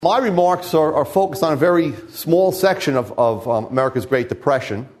My remarks are focused on a very small section of America's Great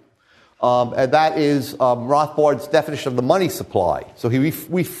Depression, and that is Rothbard's definition of the money supply. So he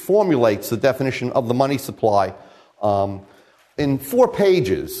reformulates the definition of the money supply in 4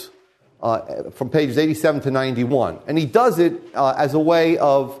 pages, from pages 87 to 91. And he does it as a way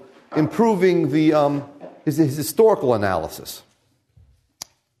of improving his historical analysis.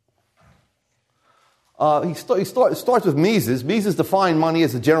 He starts with Mises. Mises defined money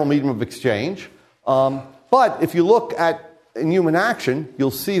as a general medium of exchange. But if you look at in human action,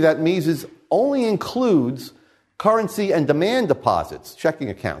 you'll see that Mises only includes currency and demand deposits, checking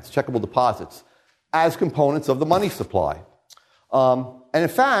accounts, checkable deposits, as components of the money supply. And in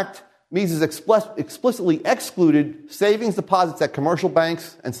fact, Mises explicitly excluded savings deposits at commercial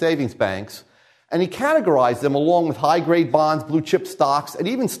banks and savings banks, and he categorized them along with high-grade bonds, blue-chip stocks, and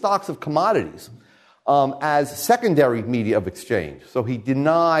even stocks of commodities as secondary media of exchange. So he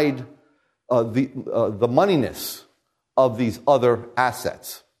denied the moneyness of these other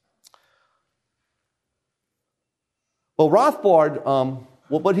assets. Well, Rothbard,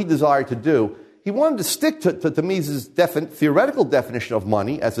 what he desired to do, he wanted to stick to Mises' theoretical definition of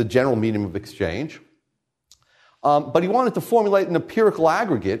money as a general medium of exchange, but he wanted to formulate an empirical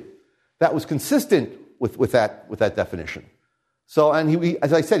aggregate that was consistent with that definition. So, and he,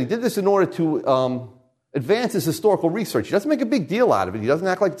 as I said, he did this in order to advance his historical research. He doesn't make a big deal out of it. He doesn't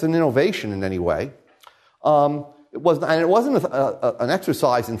act like it's an innovation in any way. It wasn't an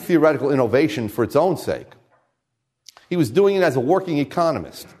exercise in theoretical innovation for its own sake. He was doing it as a working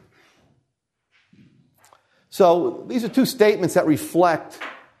economist. So these are 2 statements that reflect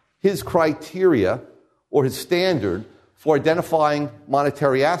his criteria or his standard for identifying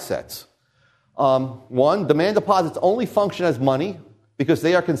monetary assets. 1, demand deposits only function as money because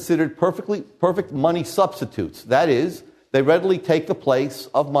they are considered perfect money substitutes. That is, they readily take the place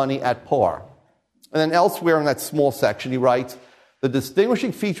of money at par. And then elsewhere in that small section, he writes, the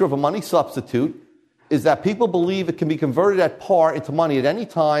distinguishing feature of a money substitute is that people believe it can be converted at par into money at any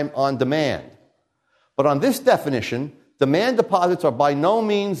time on demand. But on this definition, demand deposits are by no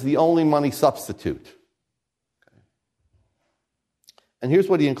means the only money substitute. Okay. And here's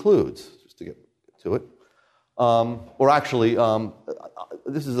what he includes, just to get to it.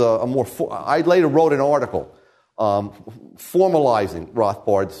 This is I later wrote an article formalizing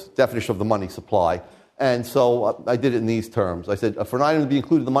Rothbard's definition of the money supply. And so I did it in these terms. I said, for an item to be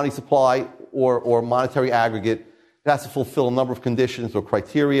included in the money supply or monetary aggregate, it has to fulfill a number of conditions or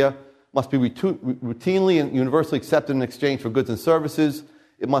criteria, must be routinely and universally accepted in exchange for goods and services.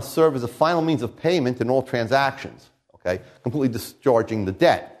 It must serve as a final means of payment in all transactions, okay, completely discharging the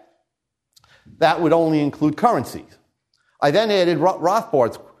debt. That would only include currencies. I then added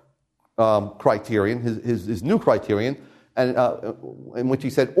Rothbard's criterion, his new criterion, and in which he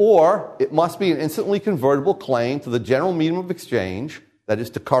said, or it must be an instantly convertible claim to the general medium of exchange, that is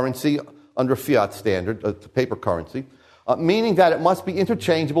to currency under fiat standard, to paper currency, meaning that it must be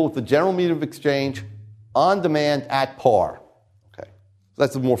interchangeable with the general medium of exchange on demand at par. Okay, so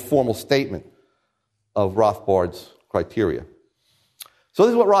that's a more formal statement of Rothbard's criteria. So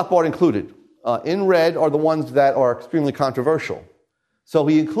this is what Rothbard included. In red are the ones that are extremely controversial. So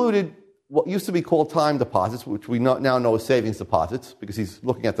he included what used to be called time deposits, which we now know as savings deposits, because he's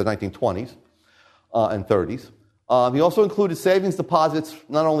looking at the 1920s and 30s. He also included savings deposits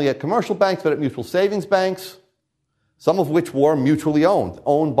not only at commercial banks, but at mutual savings banks, some of which were mutually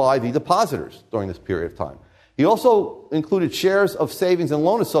owned by the depositors during this period of time. He also included shares of savings and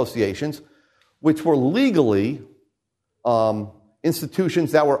loan associations, which were legally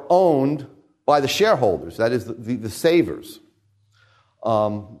institutions that were owned by the shareholders, that is, the savers.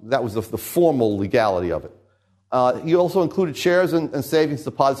 That was the formal legality of it. He also included shares and savings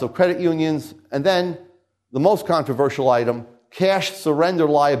deposits of credit unions, and then the most controversial item, cash surrender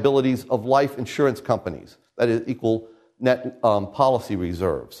liabilities of life insurance companies, that is, equal net policy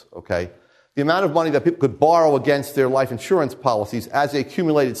reserves, okay? The amount of money that people could borrow against their life insurance policies as they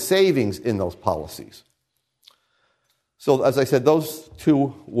accumulated savings in those policies. So, as I said, those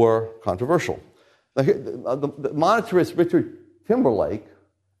 2 were controversial. Now, the monetarist Richard Timberlake,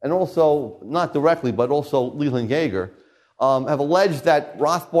 and also, not directly, but also Leland Yeager, have alleged that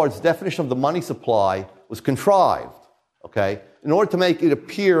Rothbard's definition of the money supply was contrived, okay, in order to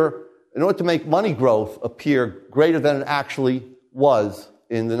make money growth appear greater than it actually was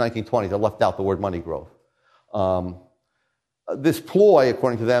in the 1920s. I left out the word money growth. This ploy,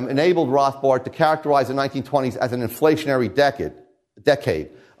 according to them, enabled Rothbard to characterize the 1920s as an inflationary decade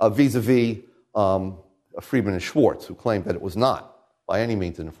vis-a-vis Friedman and Schwartz, who claimed that it was not by any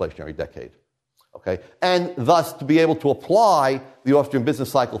means an inflationary decade. Okay? And thus to be able to apply the Austrian business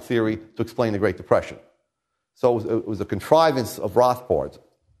cycle theory to explain the Great Depression. So it was a contrivance of Rothbard's.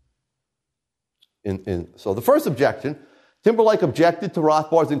 So the first objection, Timberlake objected to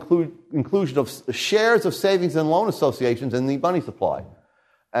Rothbard's inclusion of shares of savings and loan associations in the money supply.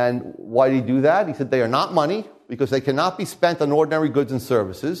 And why did he do that? He said they are not money because they cannot be spent on ordinary goods and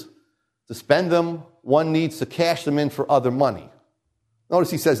services. To spend them, one needs to cash them in for other money.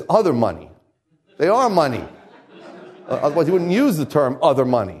 Notice he says other money. They are money. Otherwise he wouldn't use the term other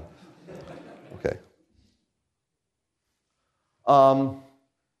money. Okay. Now,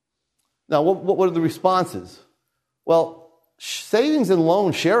 what are the responses? Well, savings and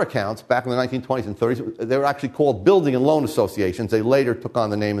loan share accounts back in the 1920s and 30s, they were actually called building and loan associations. They later took on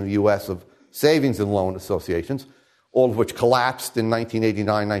the name in the U.S. of savings and loan associations, all of which collapsed in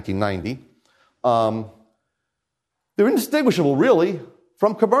 1989, 1990. They're indistinguishable, really,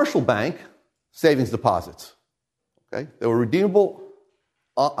 from commercial bank savings deposits. Okay? They were redeemable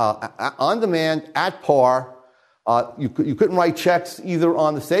on demand, at par. You couldn't write checks either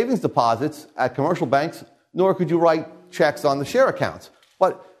on the savings deposits at commercial banks, nor could you write checks on the share accounts.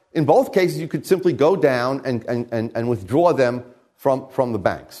 But in both cases, you could simply go down and withdraw them from the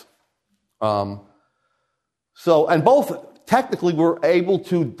banks. And both technically were able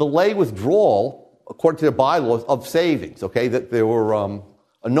to delay withdrawal, according to their bylaws, of savings. Okay, that there were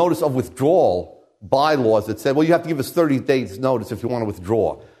a notice of withdrawal bylaws that said, well, you have to give us 30 days notice if you want to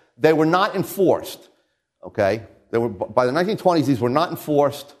withdraw. They were not enforced. Okay, by the 1920s, these were not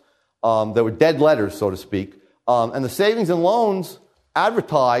enforced. They were dead letters, so to speak. And the savings and loans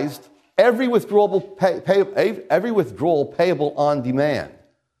advertised every withdrawal payable on demand.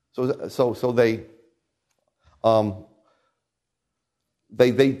 So they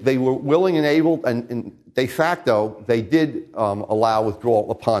were willing and able, and de facto they did allow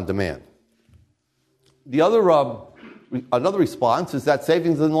withdrawal upon demand. The other another response is that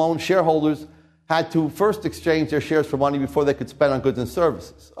savings and loan shareholders had to first exchange their shares for money before they could spend on goods and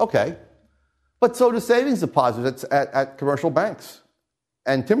services. Okay. But so do savings deposits at commercial banks.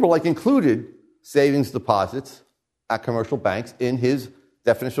 And Timberlake included savings deposits at commercial banks in his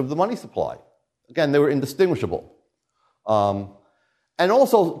definition of the money supply. Again, they were indistinguishable. And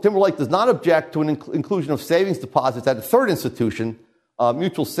also, Timberlake does not object to an inclusion of savings deposits at a third institution,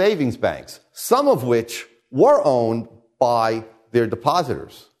 mutual savings banks, some of which were owned by their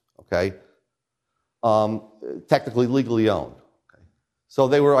depositors, okay? Technically legally owned. Okay? So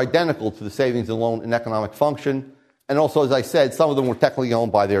they were identical to the savings and loan in economic function. And also, as I said, some of them were technically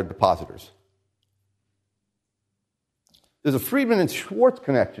owned by their depositors. There's a Friedman and Schwartz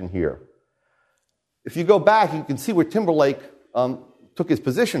connection here. If you go back, you can see where Timberlake took his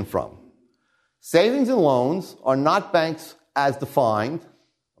position from. Savings and loans are not banks as defined,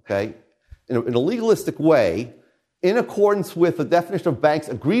 okay, in a legalistic way, in accordance with the definition of banks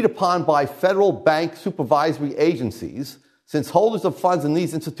agreed upon by federal bank supervisory agencies, since holders of funds in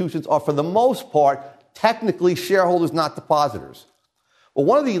these institutions are, for the most part, technically shareholders, not depositors. Well,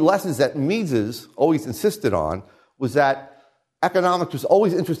 one of the lessons that Mises always insisted on was that economics was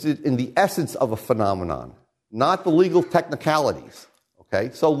always interested in the essence of a phenomenon, not the legal technicalities.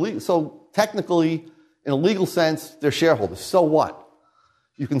 Okay, so technically, in a legal sense, they're shareholders. So what?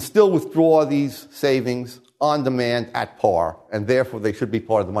 You can still withdraw these savings on demand at par, and therefore they should be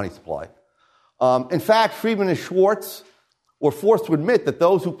part of the money supply. In fact, Friedman and Schwartz were forced to admit that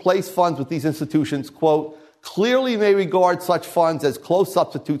those who place funds with these institutions, quote, clearly may regard such funds as close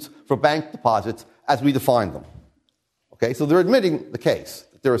substitutes for bank deposits as we define them. Okay, so they're admitting the case,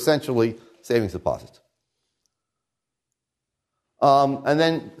 that they're essentially savings deposits. And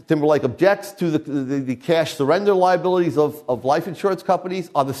then Timberlake objects to the cash surrender liabilities of life insurance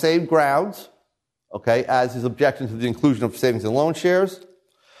companies on the same grounds, okay, as his objection to the inclusion of savings and loan shares.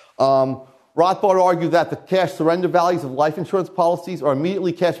 Rothbard argued that the cash surrender values of life insurance policies are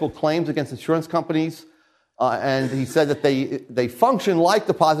immediately cashable claims against insurance companies, and he said that they function like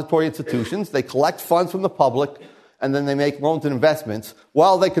depository institutions. They collect funds from the public, and then they make loans and investments,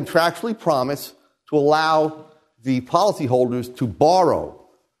 while they contractually promise to allow the policyholders to borrow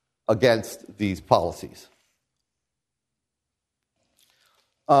against these policies.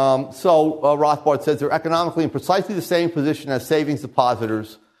 Rothbard says they're economically in precisely the same position as savings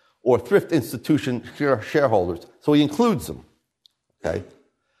depositors or thrift institution shareholders. So he includes them. Okay.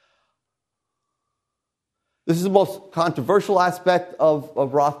 This is the most controversial aspect of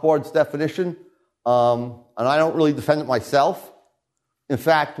Rothbard's definition, and I don't really defend it myself. In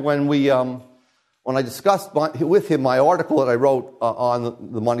fact, when I discussed with him my article that I wrote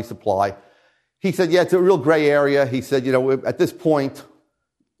on the money supply, he said, yeah, it's a real gray area. He said, at this point,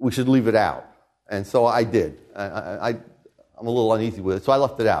 we should leave it out. And so I did. I'm a little uneasy with it, so I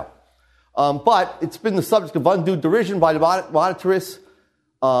left it out. But it's been the subject of undue derision by the monetarists,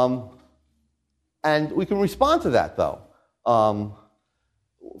 and we can respond to that, though.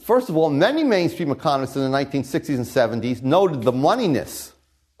 First of all, many mainstream economists in the 1960s and 70s noted the moneyness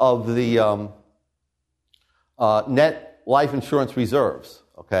of the net life insurance reserves,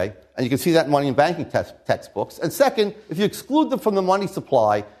 okay? And you can see that in money and banking textbooks. And second, if you exclude them from the money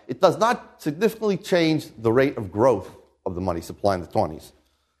supply, it does not significantly change the rate of growth of the money supply in the 20s.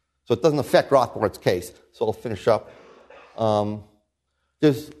 So it doesn't affect Rothbard's case. So I'll finish up.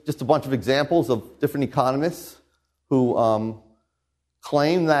 There's just a bunch of examples of different economists who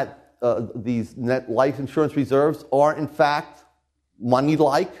claim that these net life insurance reserves are, in fact,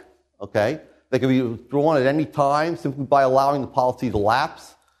 money-like, okay? They can be withdrawn at any time simply by allowing the policy to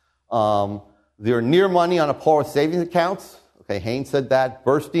lapse. They're near money on a par with savings accounts. Okay, Haynes said that.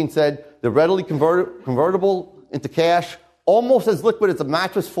 Burstein said they're readily convertible into cash, almost as liquid as a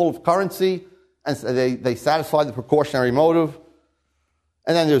mattress full of currency, and so they satisfy the precautionary motive.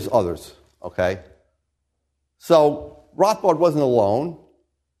 And then there's others, okay? So Rothbard wasn't alone.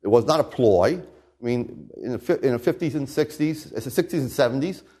 It was not a ploy. I mean, in the 50s and 60s, it's the 60s and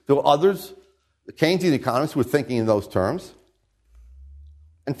 70s, there were others, the Keynesian economists, who were thinking in those terms.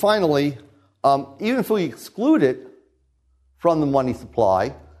 And finally, even if we exclude it from the money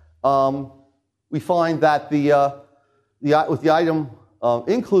supply, we find that with the item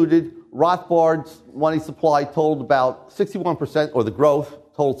included, Rothbard's money supply totaled about 61%, or the growth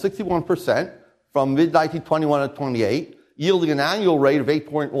totaled 61% from mid-1921 to 28, yielding an annual rate of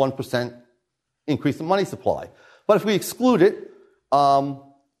 8.1% increase in money supply. But if we exclude it,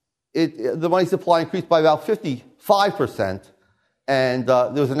 the money supply increased by about 55%, and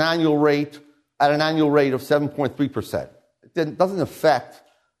there was an annual rate of 7.3%. It doesn't affect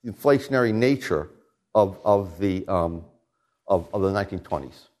the inflationary nature of the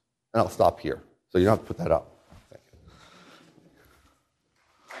 1920s. And I'll stop here, so you don't have to put that up.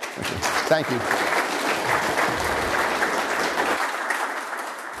 Thank you. Thank you.